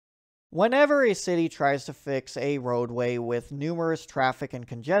Whenever a city tries to fix a roadway with numerous traffic and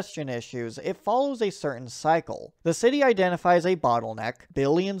congestion issues, it follows a certain cycle. The city identifies a bottleneck,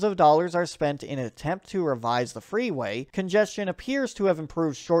 billions of dollars are spent in an attempt to revise the freeway, congestion appears to have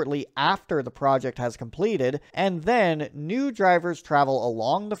improved shortly after the project has completed, and then new drivers travel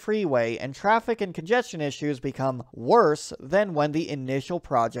along the freeway and traffic and congestion issues become worse than when the initial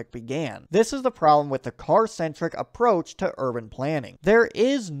project began. This is the problem with the car-centric approach to urban planning. There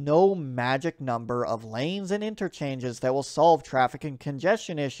is no magic number of lanes and interchanges that will solve traffic and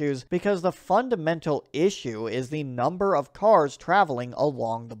congestion issues because the fundamental issue is the number of cars traveling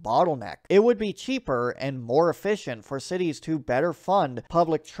along the bottleneck. It would be cheaper and more efficient for cities to better fund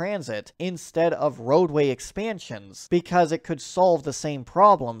public transit instead of roadway expansions because it could solve the same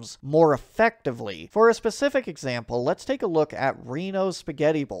problems more effectively. For a specific example, let's take a look at Reno's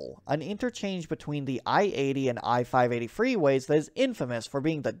Spaghetti Bowl, an interchange between the I-80 and I-580 freeways that is infamous for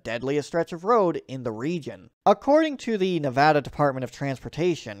being the deadliest stretch of road in the region. According to the Nevada Department of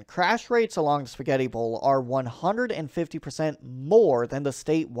Transportation, crash rates along the Spaghetti Bowl are 150% more than the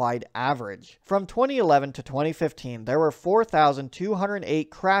statewide average. From 2011 to 2015, there were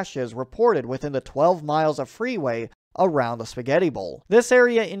 4,208 crashes reported within the 12 miles of freeway around the Spaghetti Bowl. This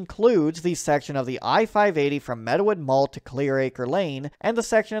area includes the section of the I-580 from Meadowood Mall to Clearacre Lane and the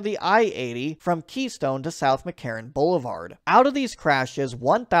section of the I-80 from Keystone to South McCarran Boulevard. Out of these crashes,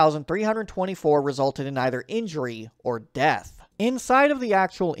 1,324 resulted in either injury or death. Inside of the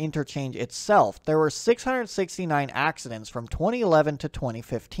actual interchange itself, there were 669 accidents from 2011 to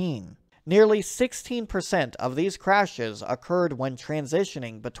 2015. Nearly 16% of these crashes occurred when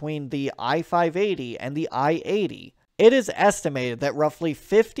transitioning between the I-580 and the I-80. It is estimated that roughly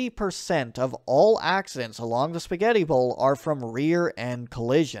 50% of all accidents along the Spaghetti Bowl are from rear-end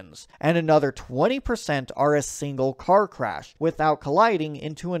collisions, and another 20% are a single car crash without colliding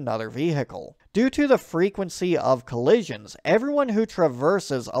into another vehicle. Due to the frequency of collisions, everyone who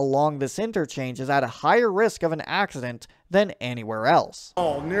traverses along this interchange is at a higher risk of an accident than anywhere else.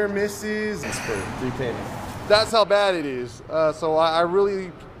 Oh, near misses. It's for repayment. That's how bad it is. So I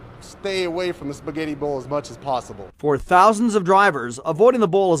really stay away from the Spaghetti Bowl as much as possible. For thousands of drivers, avoiding the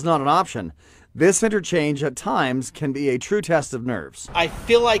bowl is not an option. This interchange at times can be a true test of nerves. I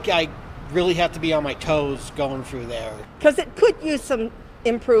feel like I really have to be on my toes going through there. Because it could use some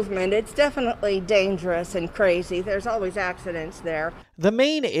improvement. It's definitely dangerous and crazy. There's always accidents there. The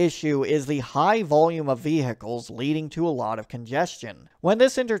main issue is the high volume of vehicles leading to a lot of congestion. When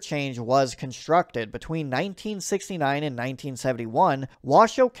this interchange was constructed between 1969 and 1971,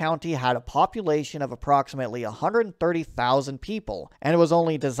 Washoe County had a population of approximately 130,000 people, and it was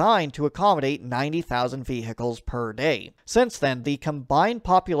only designed to accommodate 90,000 vehicles per day. Since then, the combined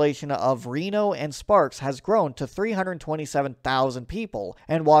population of Reno and Sparks has grown to 327,000 people,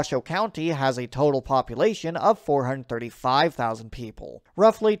 and Washoe County has a total population of 435,000 people.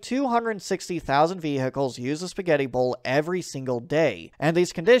 Roughly 260,000 vehicles use the Spaghetti Bowl every single day, and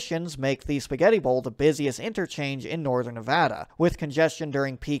these conditions make the Spaghetti Bowl the busiest interchange in northern Nevada, with congestion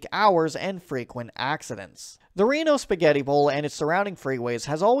during peak hours and frequent accidents. The Reno Spaghetti Bowl and its surrounding freeways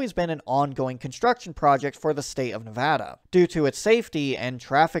has always been an ongoing construction project for the state of Nevada, due to its safety and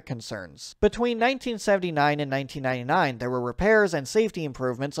traffic concerns. Between 1979 and 1999, there were repairs and safety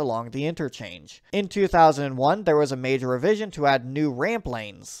improvements along the interchange. In 2001, there was a major revision to add new ramp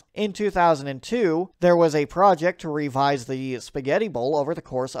lanes. In 2002, there was a project to revise the Spaghetti Bowl over the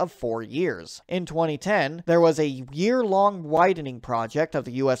course of 4 years. In 2010, there was a year-long widening project of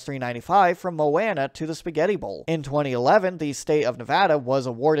the US 395 from Moana to the Spaghetti Bowl. In 2011, the state of Nevada was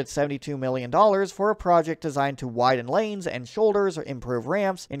awarded $72 million for a project designed to widen lanes and shoulders, improve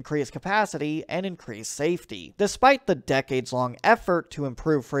ramps, increase capacity, and increase safety. Despite the decades-long effort to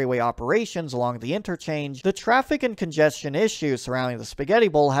improve freeway operations along the interchange, the traffic and congestion issues surrounding the Spaghetti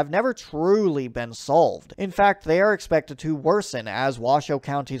Bowl have never truly been solved. In fact, they are expected to worsen as Washoe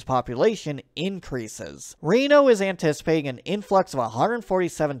County's population increases. Reno is anticipating an influx of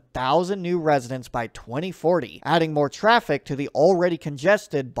 147,000 new residents by 2040, adding more traffic to the already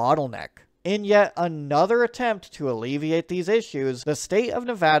congested bottleneck. In yet another attempt to alleviate these issues, the state of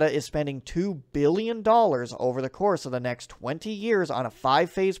Nevada is spending $2 billion over the course of the next 20 years on a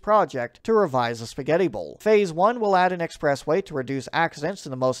 5-phase project to revise the Spaghetti Bowl. Phase 1 will add an expressway to reduce accidents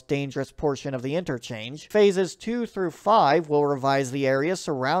in the most dangerous portion of the interchange. Phases 2 through 5 will revise the area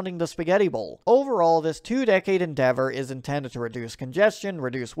surrounding the Spaghetti Bowl. Overall, this 2-decade endeavor is intended to reduce congestion,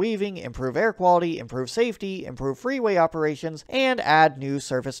 reduce weaving, improve air quality, improve safety, improve freeway operations, and add new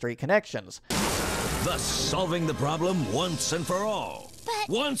surface street connections. Thus solving the problem once and for all.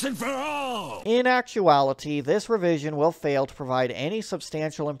 Once and for all! In actuality, this revision will fail to provide any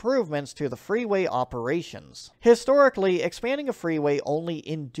substantial improvements to the freeway operations. Historically, expanding a freeway only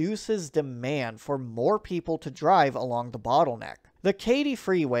induces demand for more people to drive along the bottleneck. The Katy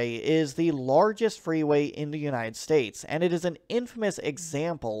Freeway is the largest freeway in the United States, and it is an infamous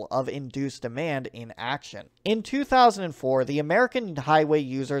example of induced demand in action. In 2004, the American Highway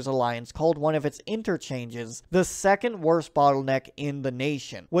Users Alliance called one of its interchanges the second worst bottleneck in the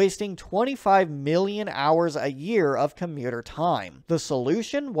nation, wasting 25 million hours a year of commuter time. The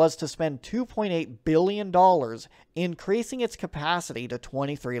solution was to spend $2.8 billion increasing its capacity to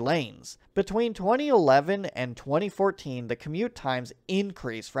 23 lanes. Between 2011 and 2014, the commute times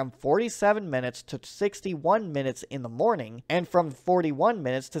increased from 47 minutes to 61 minutes in the morning, and from 41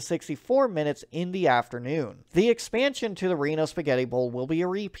 minutes to 64 minutes in the afternoon. The expansion to the Reno Spaghetti Bowl will be a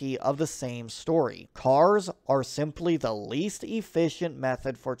repeat of the same story. Cars are simply the least efficient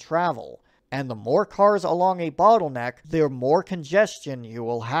method for travel, and the more cars along a bottleneck, the more congestion you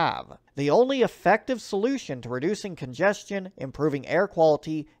will have. The only effective solution to reducing congestion, improving air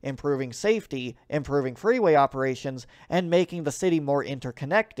quality, improving safety, improving freeway operations, and making the city more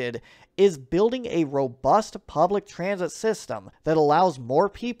interconnected is building a robust public transit system that allows more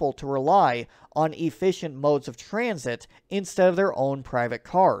people to rely on efficient modes of transit instead of their own private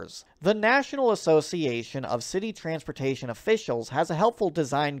cars. The National Association of City Transportation Officials has a helpful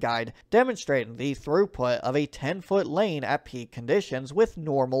design guide demonstrating the throughput of a 10-foot lane at peak conditions with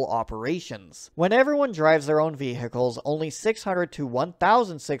normal operations. When everyone drives their own vehicles, only 600 to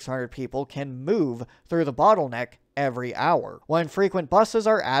 1,600 people can move through the bottleneck every hour. When frequent buses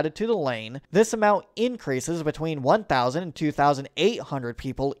are added to the lane, this amount increases between 1,000 and 2,800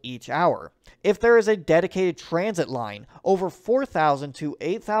 people each hour. If there is a dedicated transit line, over 4,000 to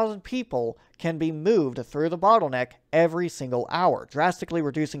 8,000 people can be moved through the bottleneck every single hour, drastically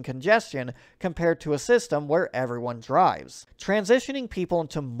reducing congestion compared to a system where everyone drives. Transitioning people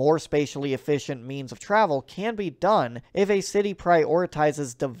into more spatially efficient means of travel can be done if a city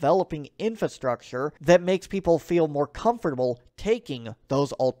prioritizes developing infrastructure that makes people feel more comfortable taking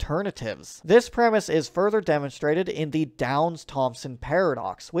those alternatives. This premise is further demonstrated in the Downs-Thomson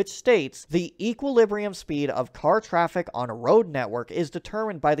Paradox, which states the equilibrium speed of car traffic on a road network is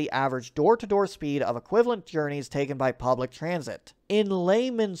determined by the average door-to-door speed of equivalent journeys taken by public transit. In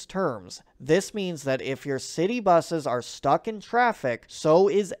layman's terms, this means that if your city buses are stuck in traffic, so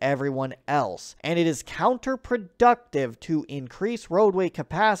is everyone else, and it is counterproductive to increase roadway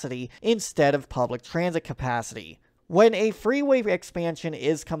capacity instead of public transit capacity. When a freeway expansion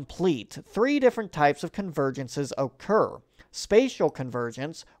is complete, three different types of convergences occur. Spatial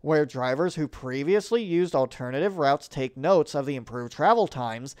convergence, where drivers who previously used alternative routes take notes of the improved travel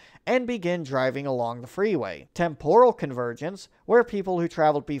times and begin driving along the freeway. Temporal convergence, where people who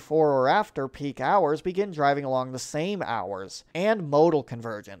traveled before or after peak hours begin driving along the same hours. And modal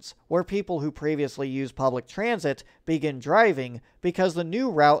convergence, where people who previously used public transit begin driving because the new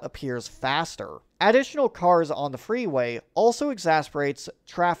route appears faster. Additional cars on the freeway also exacerbates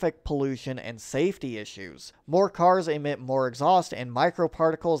traffic pollution and safety issues. More cars emit more exhaust and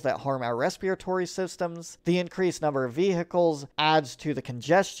microparticles that harm our respiratory systems. The increased number of vehicles adds to the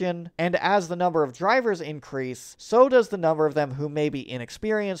congestion, and as the number of drivers increase, so does the number of them who may be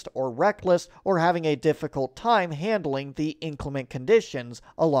inexperienced or reckless or having a difficult time handling the inclement conditions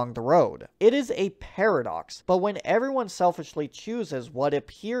along the road. It is a paradox, but when everyone selfishly chooses what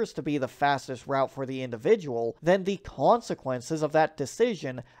appears to be the fastest route for the individual, then the consequences of that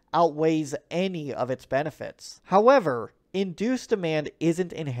decision outweighs any of its benefits. However, induced demand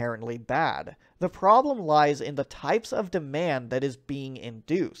isn't inherently bad. The problem lies in the types of demand that is being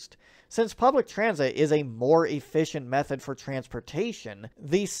induced. Since public transit is a more efficient method for transportation,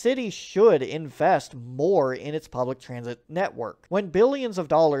 the city should invest more in its public transit network. When billions of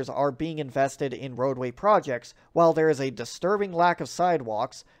dollars are being invested in roadway projects, while there is a disturbing lack of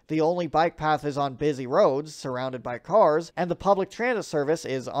sidewalks, the only bike path is on busy roads surrounded by cars, and the public transit service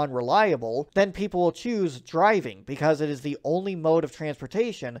is unreliable, then people will choose driving because it is the only mode of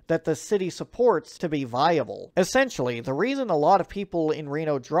transportation that the city supports to be viable. Essentially, the reason a lot of people in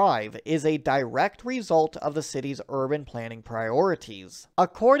Reno drive is a direct result of the city's urban planning priorities.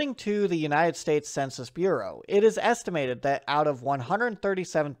 According to the United States Census Bureau, it is estimated that out of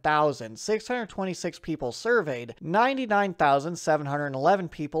 137,626 people surveyed, 99,711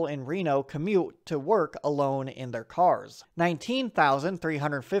 people in Reno commute to work alone in their cars.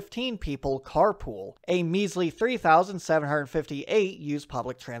 19,315 people carpool. A measly 3,758 use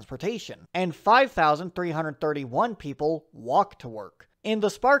public transportation. And 5,331 people walk to work. In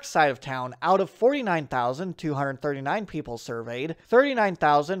the Sparks side of town, out of 49,239 people surveyed,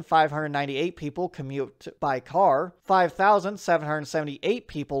 39,598 people commute by car, 5,778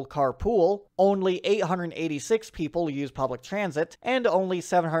 people carpool, only 886 people use public transit, and only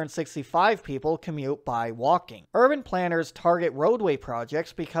 765 people commute by walking. Urban planners target roadway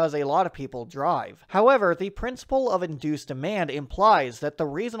projects because a lot of people drive. However, the principle of induced demand implies that the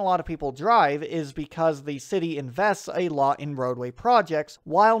reason a lot of people drive is because the city invests a lot in roadway projects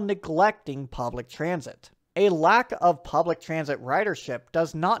while neglecting public transit. A lack of public transit ridership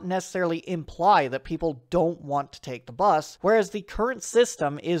does not necessarily imply that people don't want to take the bus, whereas the current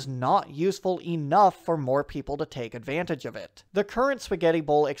system is not useful enough for more people to take advantage of it. The current Spaghetti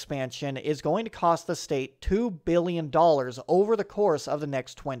Bowl expansion is going to cost the state $2 billion over the course of the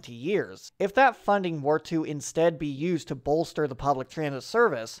next 20 years. If that funding were to instead be used to bolster the public transit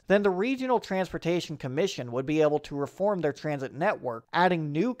service, then the Regional Transportation Commission would be able to reform their transit network,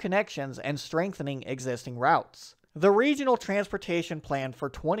 adding new connections and strengthening existing routes. The Regional Transportation Plan for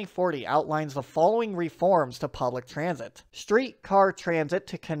 2040 outlines the following reforms to public transit. Streetcar transit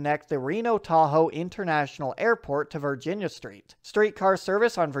to connect the Reno-Tahoe International Airport to Virginia Street. Streetcar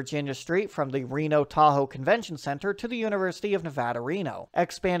service on Virginia Street from the Reno-Tahoe Convention Center to the University of Nevada, Reno.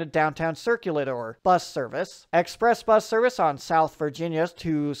 Expanded downtown circulator bus service. Express bus service on South Virginia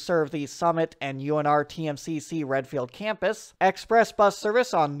to serve the Summit and UNR TMCC Redfield campus. Express bus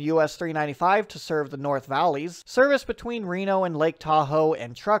service on US 395 to serve the North Valleys. Service between Reno and Lake Tahoe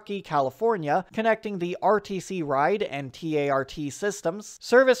and Truckee, California, connecting the RTC Ride and TART systems.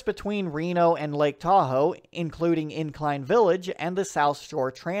 Service between Reno and Lake Tahoe, including Incline Village and the South Shore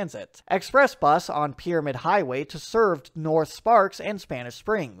Transit. Express bus on Pyramid Highway to serve North Sparks and Spanish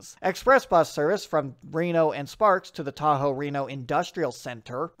Springs. Express bus service from Reno and Sparks to the Tahoe-Reno Industrial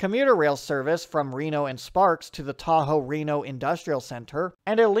Center. Commuter rail service from Reno and Sparks to the Tahoe-Reno Industrial Center.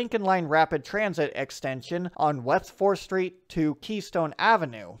 And a Lincoln Line Rapid Transit extension on West 4th Street to Keystone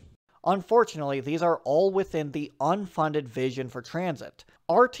Avenue. Unfortunately, these are all within the unfunded vision for transit.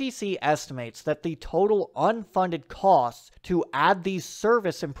 RTC estimates that the total unfunded costs to add these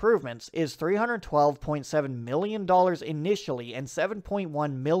service improvements is $312.7 million initially and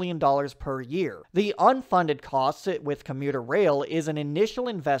 $7.1 million per year. The unfunded costs with commuter rail is an initial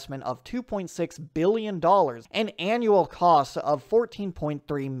investment of $2.6 billion and annual costs of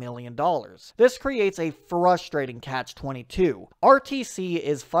 $14.3 million. This creates a frustrating catch-22. RTC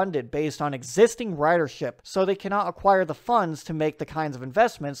is funded based on existing ridership, so they cannot acquire the funds to make the kinds of investments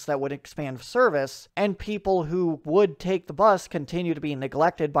that would expand service, and people who would take the bus continue to be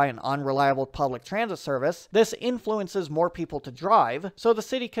neglected by an unreliable public transit service. This influences more people to drive, so the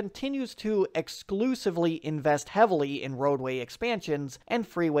city continues to exclusively invest heavily in roadway expansions and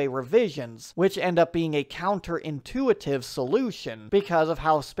freeway revisions, which end up being a counterintuitive solution because of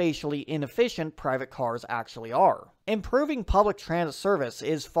how spatially inefficient private cars actually are. Improving public transit service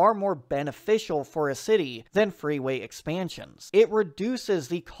is far more beneficial for a city than freeway expansions. It reduces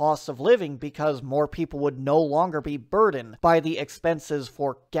the cost of living because more people would no longer be burdened by the expenses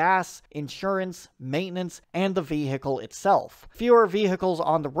for gas, insurance, maintenance, and the vehicle itself. Fewer vehicles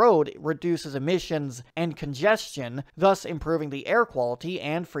on the road reduces emissions and congestion, thus improving the air quality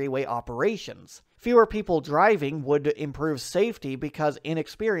and freeway operations. Fewer people driving would improve safety because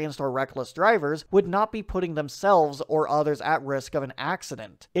inexperienced or reckless drivers would not be putting themselves or others at risk of an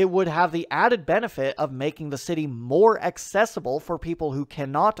accident. It would have the added benefit of making the city more accessible for people who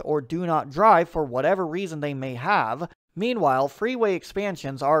cannot or do not drive for whatever reason they may have. Meanwhile, freeway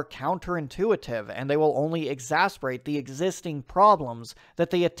expansions are counterintuitive, and they will only exacerbate the existing problems that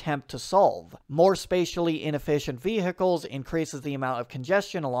they attempt to solve. More spatially inefficient vehicles increases the amount of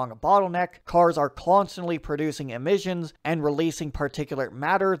congestion along a bottleneck, cars are constantly producing emissions and releasing particulate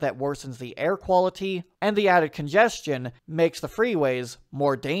matter that worsens the air quality, and the added congestion makes the freeways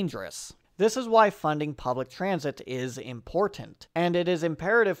more dangerous. This is why funding public transit is important, and it is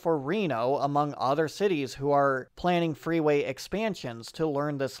imperative for Reno, among other cities who are planning freeway expansions, to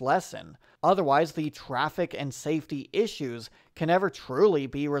learn this lesson. Otherwise, the traffic and safety issues can never truly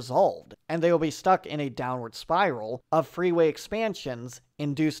be resolved, and they will be stuck in a downward spiral of freeway expansions,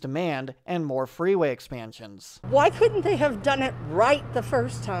 induced demand, and more freeway expansions. Why couldn't they have done it right the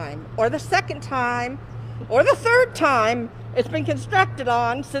first time, or the second time, or the third time it's been constructed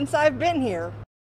on since I've been here?